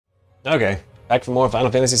Okay, back for more Final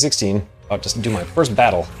Fantasy 16. About to do my first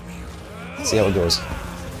battle. See how it goes. I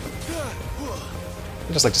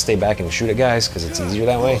just like to stay back and shoot at guys because it's easier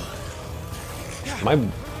that way. My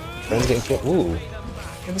friend's getting killed. Ooh,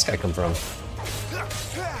 where'd this guy come from?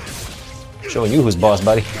 Showing you who's boss,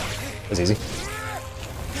 buddy. That's easy.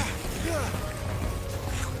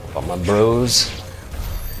 Got my bros.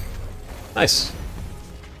 Nice.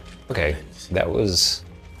 Okay, that was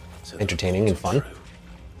entertaining and fun.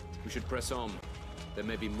 We should press on. There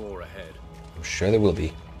may be more ahead. I'm sure there will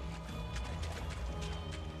be.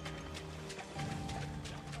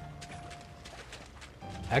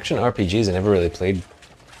 Action RPGs I never really played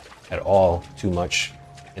at all too much.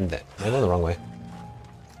 In that, am I going the wrong way?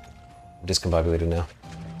 I'm discombobulated now.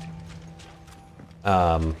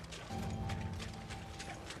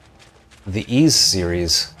 The Ease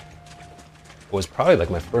series was probably like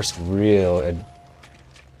my first real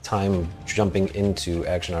time jumping into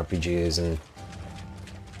action RPGs, and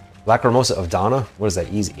Lacrimosa of Dana, what is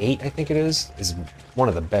that, Ease 8 I think it is one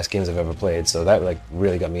of the best games I've ever played, so that like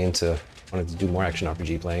really got me into wanting to do more action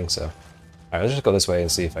RPG playing, so. Alright, let's just go this way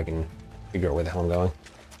and see if I can figure out where the hell I'm going.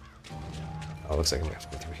 Oh, looks like I'm gonna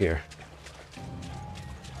have to go through here.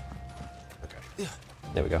 Okay,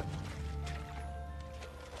 there we go.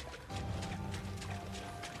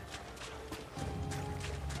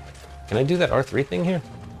 Can I do that R3 thing here?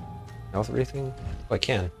 L3 thing? Oh, I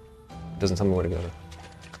can. It doesn't tell me where to go.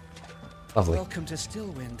 Lovely. Welcome to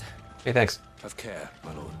Stillwind. Hey, thanks. Have care,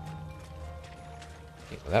 my lord.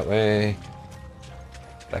 Can't go that way.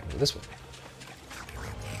 Back to this way.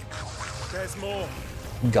 There's more.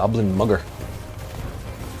 Goblin mugger.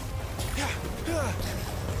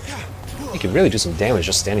 You can really do some damage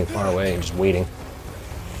just standing far away and just waiting.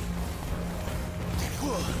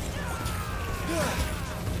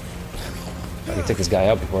 I can take this guy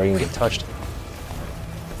out before I even get touched.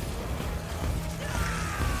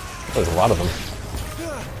 Oh, there's a lot of them.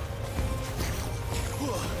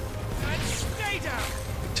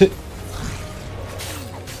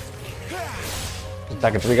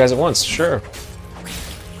 Attacking 3 guys at once, sure.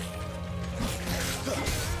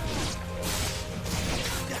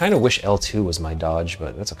 Kinda wish L2 was my dodge,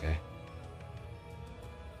 but that's okay.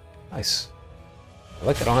 Nice. I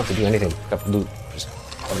like that I don't have to do anything. Got loot, just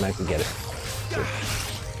automatically get it. Good.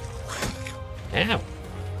 Ow!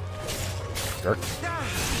 Jerk.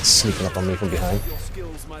 Sneaking up on me from behind. Your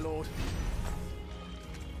skills, my lord.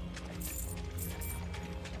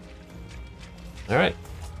 Alright.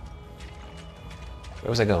 Where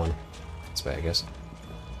was I going? This way, I guess.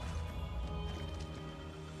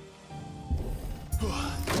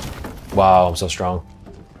 Wow, I'm so strong.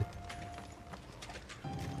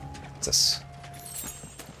 What's this?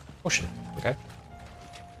 Potion. Okay.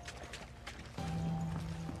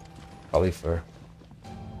 Probably for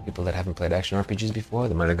people that haven't played action RPGs before,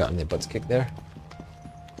 they might have gotten their butts kicked there.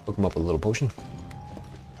 Hook them up with a little potion.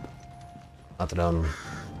 Not that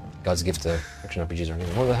God's gift to action RPGs or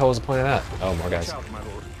anything. What the hell was the point of that? Oh, more guys. Watch out, my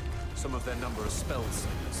lord. Some of their number are spell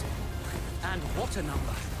singers. And what a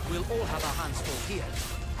number. We'll all have our hands full here.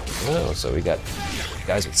 Oh, so we got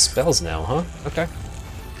guys with spells now, huh? Okay.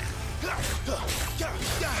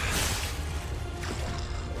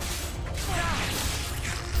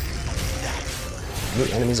 New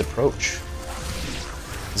enemies approach.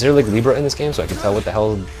 Is there like Libra in this game so I can tell what the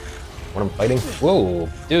hell what I'm fighting? Whoa,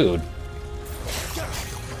 dude.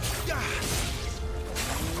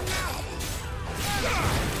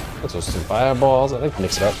 Let's throw some fireballs. I think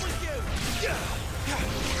mix it up.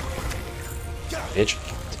 Bitch.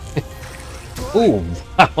 Ooh,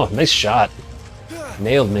 wow, nice shot.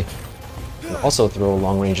 Nailed me. And also throw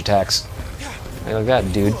long-range attacks. Hey, like that,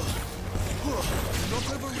 dude.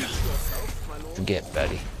 Forget,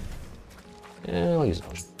 buddy. Yeah, I'll use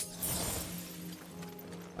another.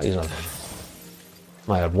 I'll use another.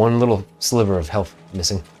 I had one little sliver of health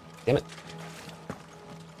missing. Damn it.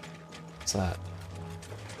 What's that?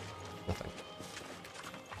 Nothing.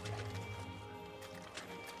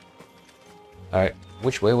 Alright,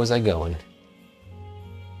 which way was I going?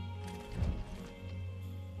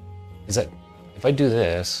 Is that... If I do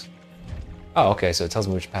this... Oh, okay, so it tells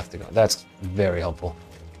me which path to go. That's very helpful.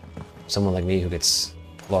 Someone like me who gets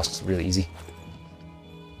lost really easy.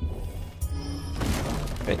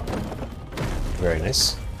 Okay. Very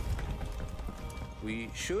nice. We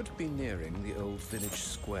should be nearing the old village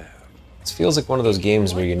square. This feels like one of those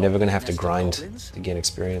games where you're never going to have to grind to gain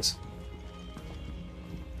experience.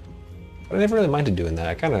 But I never really minded doing that.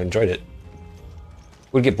 I kind of enjoyed it.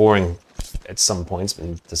 Would get boring at some points,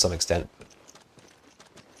 and to some extent. But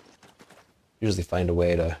usually find a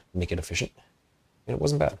way to make it efficient. And it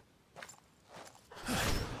wasn't bad.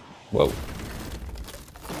 Whoa.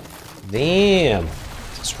 Damn.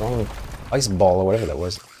 It's a strong ice ball or whatever that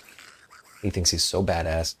was. He thinks he's so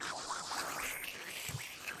badass.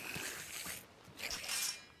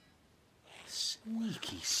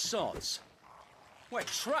 Sneaky sods. We're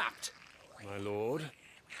trapped. My lord.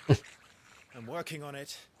 I'm working on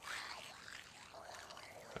it.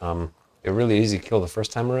 They're really easy to kill the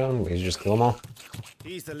first time around. We just kill them all.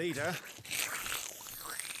 He's the leader.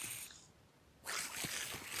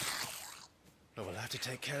 But we'll have to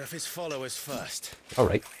take care of his followers first. All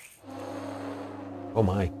right. Oh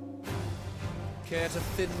my. Care to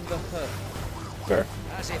thin the herd? Fair.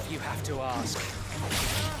 As if you have to ask.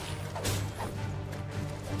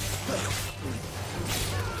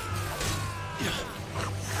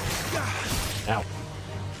 Ow.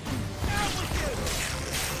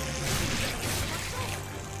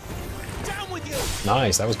 Down with you!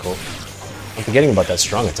 Nice, that was cool. I'm forgetting about that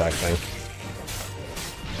strong attack thing.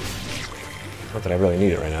 Not that I really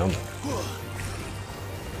need it right now.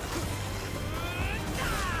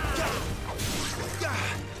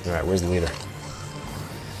 Alright, where's the leader?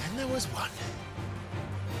 And there was one.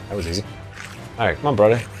 That was easy. Alright, come on,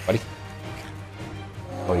 brother. Buddy.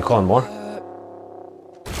 Oh, you calling more?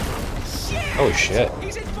 Oh, shit.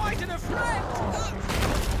 He's invited a friend.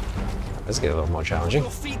 Let's get a little more challenging.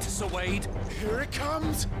 Your feet, Sir Wade. Here it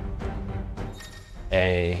comes!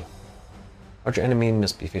 A larger enemy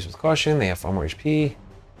must be faced with caution. They have far more HP.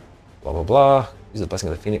 Blah, blah, blah. Use the blessing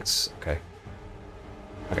of the Phoenix. Okay.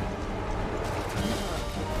 Okay.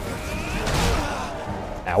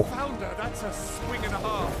 Ow. Founder, that's a swing and a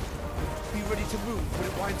half. Be ready to move when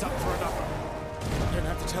it winds up for another. You don't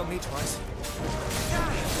have to tell me twice.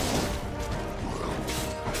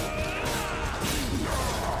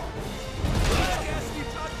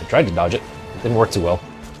 I tried to dodge it. It didn't work too well.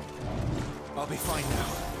 I'll be fine now.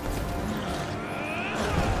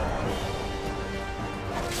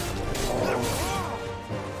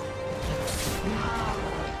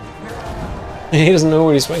 He doesn't know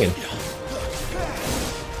where he's swinging.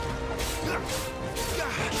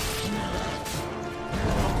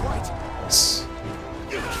 Yes.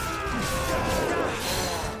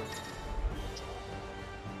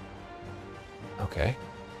 Okay.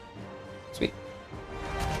 Sweet.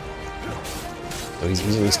 So he's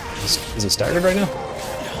easily is he started right now?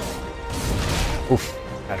 Oof.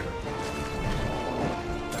 Got her.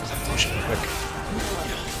 Push him quick.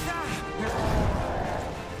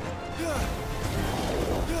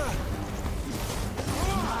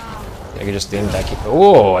 I can just stand back here.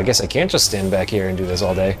 Oh, I guess I can't just stand back here and do this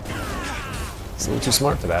all day. It's a little too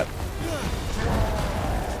smart for that.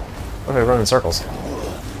 What if I run in circles?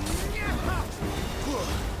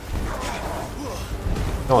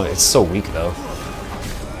 Oh, it's so weak though.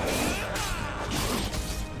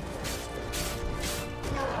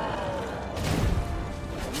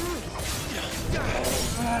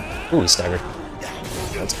 Ooh, he's staggered.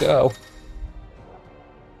 Let's go.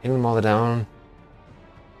 Hitting them all down.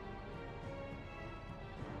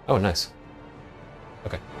 Oh, nice.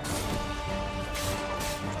 Okay.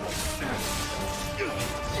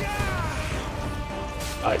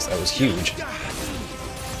 Nice, that was huge.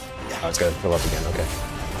 Oh, it's gotta fill up again, okay.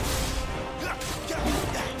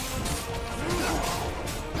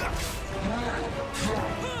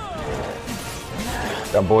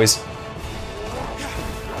 Good job, boys.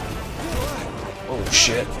 Oh,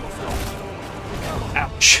 shit.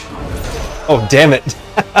 Ouch. Oh, damn it.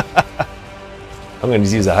 I'm gonna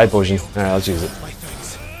use a high potion. Alright, let's use it. My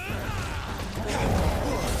thanks.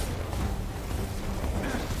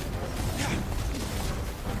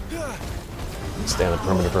 Stay on the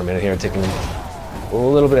perimeter for a minute here, taking a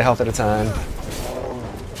little bit of health at a time.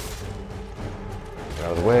 Get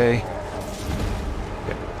out of the way.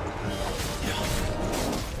 Okay.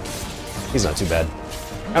 He's not too bad.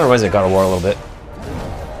 Kind of reminds me of God of War a little bit.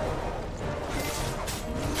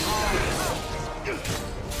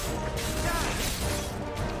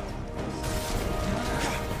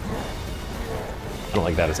 I don't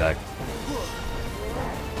like that attack.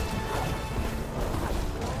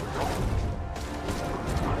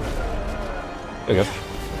 There we go.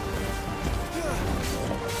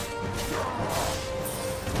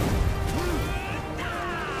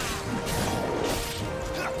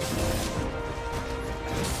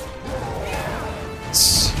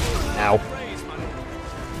 Ow.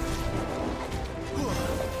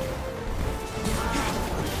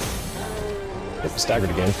 Yep, staggered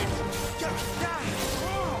again.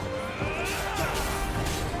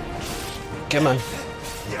 Come on.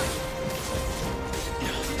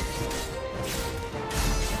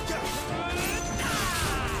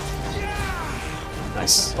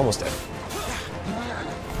 Nice. Almost dead.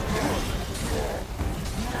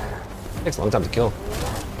 Takes a long time to kill.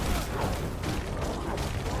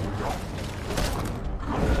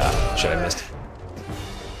 Ah, shit, I missed.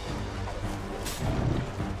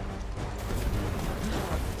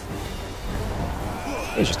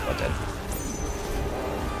 He's just about dead.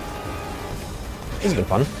 This has been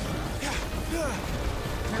fun.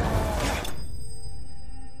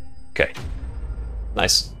 Okay.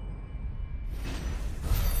 Nice.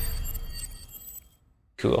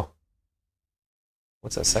 Cool.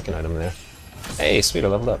 What's that second item there? Hey, sweet, I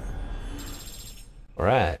leveled up.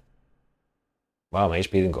 Alright. Wow, my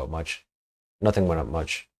HP didn't go up much. Nothing went up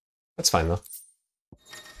much. That's fine, though.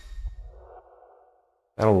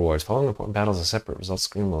 Battle rewards. Following important battles, a separate results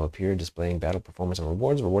screen will appear displaying battle performance and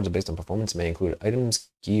rewards. Rewards are based on performance and may include items,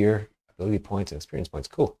 gear, ability points, and experience points.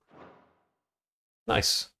 Cool.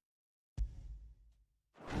 Nice.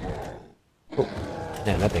 Oh,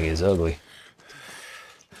 man, that thing is ugly.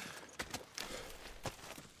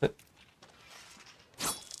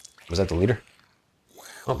 Was that the leader?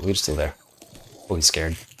 Oh, the leader's still there. Oh, he's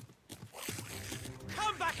scared.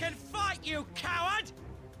 Come back and fight, you coward!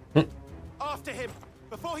 After him,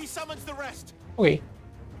 before he summons the rest. Okay.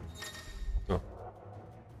 Oh.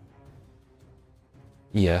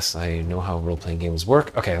 Yes, I know how role-playing games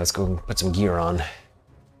work. Okay, let's go and put some gear on.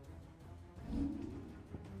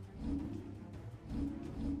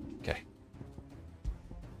 Okay.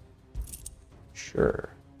 Sure.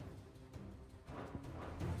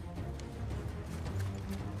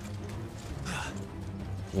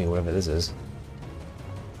 I mean, whatever this is.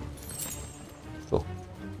 Cool.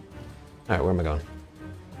 Alright, where am I going?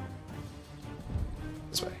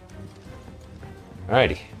 This way.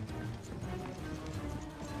 Alrighty.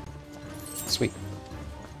 Sweet.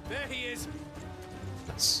 There he is.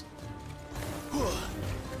 Nice.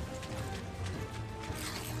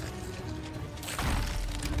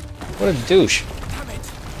 What a douche. Damn it.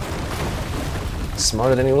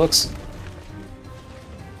 Smarter than he looks.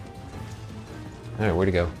 Alright, where'd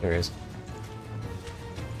he go? There he is.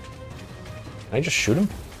 Can I just shoot him?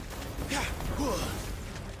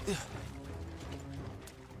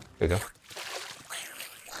 There we go.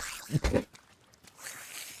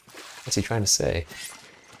 What's he trying to say?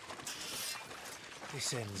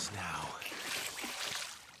 This ends now.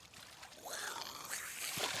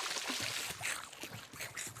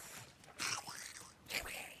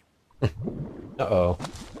 Uh-oh.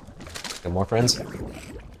 Got more friends?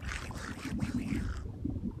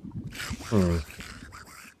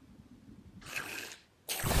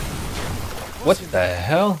 What the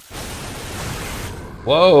hell?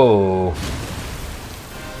 Whoa!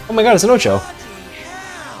 Oh my god, it's an Ocho!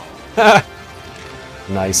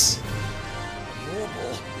 Nice.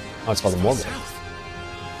 Oh, it's called a Morgul.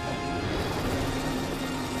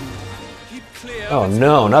 Keep clear. Oh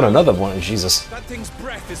no, not another one, Jesus. That thing's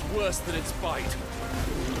breath is worse than its bite.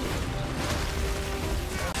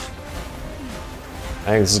 I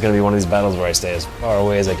think this is gonna be one of these battles where I stay as far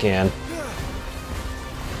away as I can.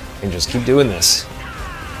 And just keep doing this.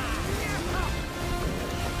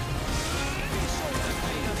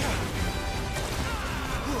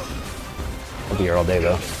 I'll be here all day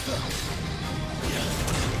though.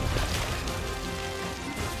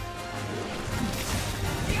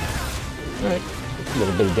 Alright, a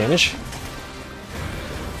little bit of damage.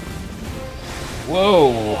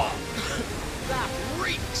 Whoa! That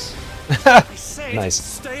reeks. Nice.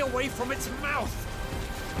 Stay away from its mouth.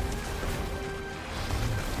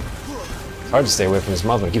 It's hard to stay away from his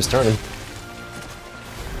mouth when it keeps turning.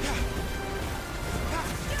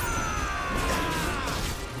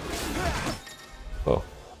 Oh.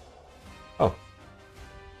 Oh.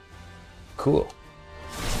 Cool.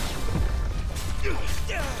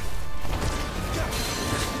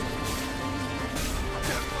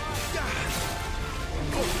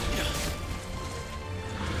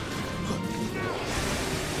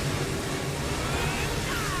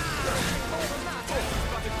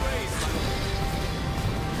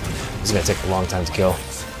 This is gonna take a long time to kill.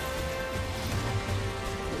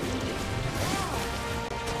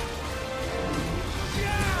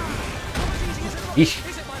 Eesh.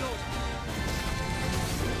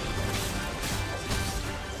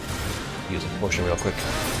 Use a potion real quick.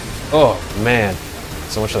 Oh man,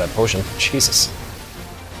 so much for that potion. Jesus.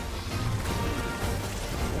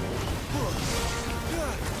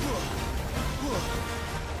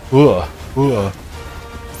 Ugh. Ugh.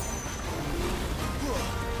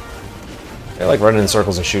 I like running in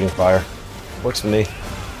circles and shooting fire. Works for me.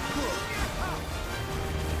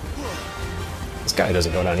 This guy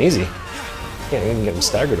doesn't go down easy. Can't even get him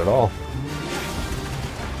staggered at all.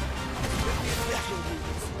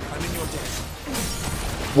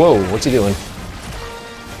 Whoa, what's he doing?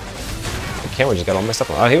 camera just got all messed up.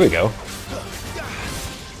 Oh, here we go.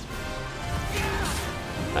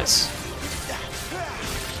 Nice.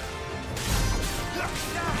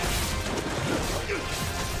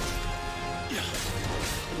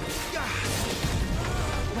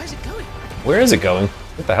 Where's it going? Where is it going?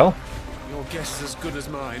 What the hell? Your guess is as good as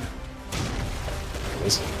mine.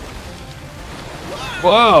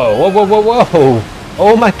 Whoa! Whoa! Whoa! Whoa! Whoa!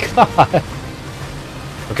 Oh my god!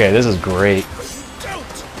 Okay, this is great.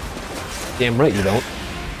 Damn right you don't.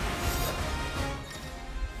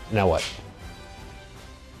 Now what?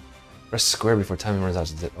 Press square before time runs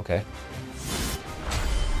out. Okay.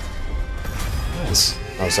 Nice.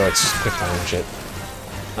 Oh, so it's quick time and shit.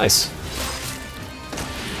 Nice.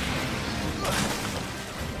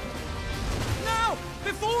 Now!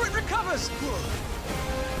 Before it recovers!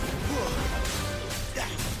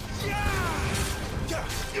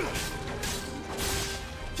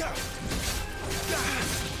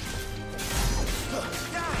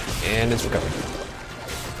 And it's recovered.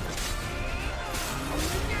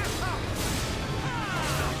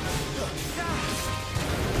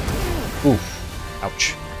 Oof.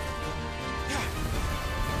 Ouch.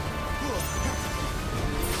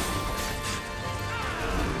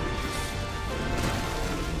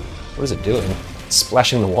 What is it doing? It's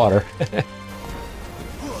splashing the water.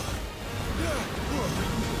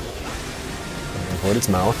 Hold its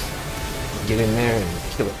mouth. Get in there and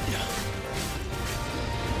kill it.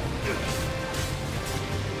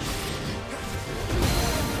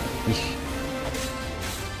 Eesh.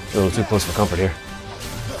 A little too close for comfort here.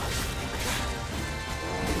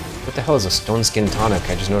 What the hell is a stone skin tonic?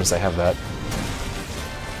 I just noticed I have that.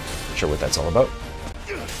 Not sure what that's all about.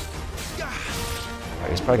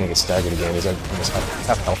 Alright, he's probably gonna get staggered again. He's almost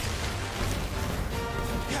half health.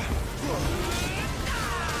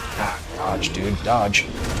 Ah, dodge, dude, dodge.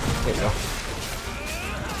 There you go.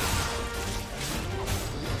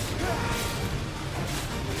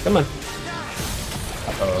 Come on.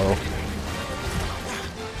 Uh-oh.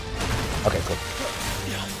 Okay, cool.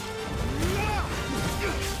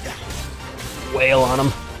 Wail on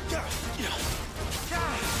him.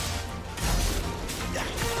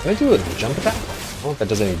 Can I do a jump attack? I don't know if that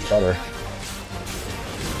does any better.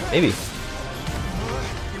 Maybe.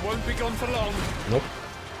 You won't be gone for long. Nope.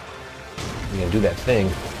 I'm gonna do that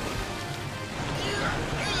thing.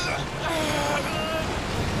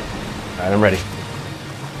 Alright, I'm ready.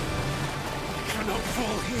 Cannot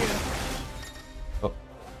fall here. Oh.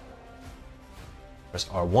 Press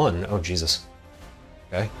R1. Oh, Jesus.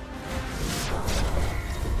 Okay.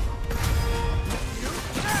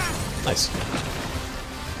 Nice.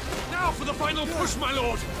 Now for the final push, my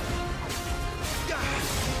lord.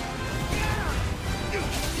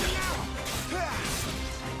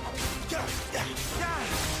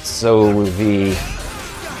 So the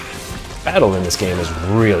battle in this game is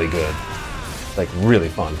really good. Like, really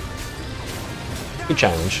fun. Good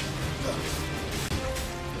challenge.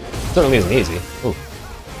 Certainly isn't easy. Ooh.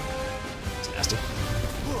 It's nasty.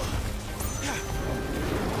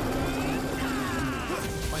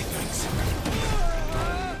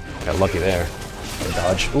 Got lucky there. Got a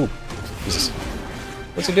dodge. Ooh. Jesus.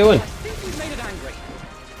 What's he doing? I think we made it angry.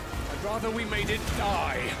 I'd rather we made it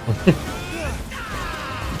die.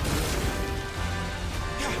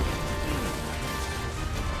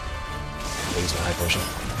 I'll use my high potion.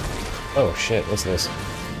 Oh shit, what's this?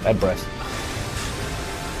 Bad breath.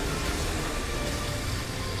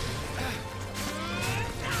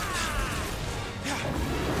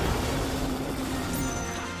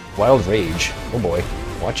 Wild Rage. Oh boy.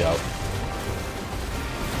 Watch out.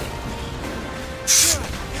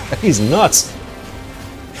 He's nuts!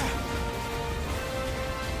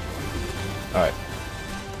 Alright.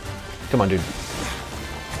 Come on, dude.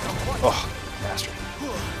 Oh, bastard.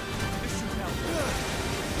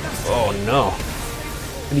 Oh no.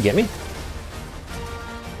 Did he get me?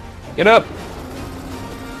 Get up!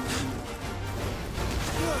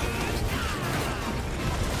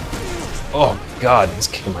 Oh god, he's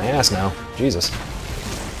kicking my ass now. Jesus.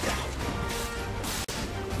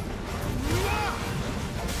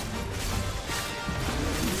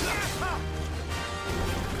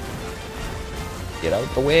 Get out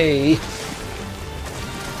the way.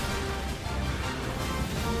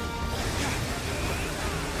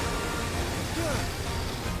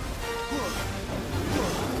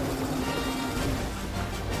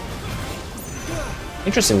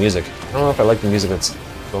 Interesting music. I don't know if I like the music that's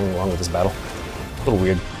going along with this battle. A little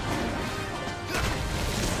weird.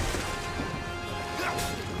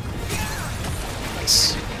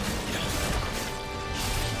 Nice.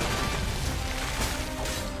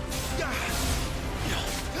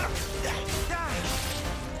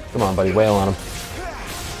 Come on, buddy, wail on him.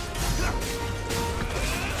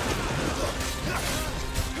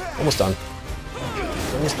 Almost done.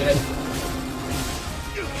 Almost dead.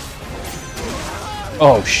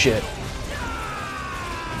 Oh, shit.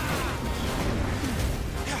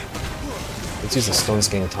 Let's use the Stone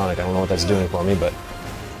Skin Tonic. I don't know what that's doing for me, but...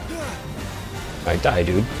 Alright, die,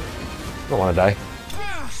 dude. I don't want to die.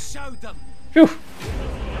 Show them. Phew!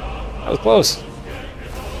 That was close.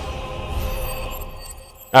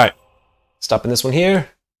 Alright. Stopping this one here.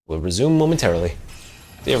 We'll resume momentarily.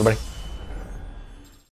 See you, everybody.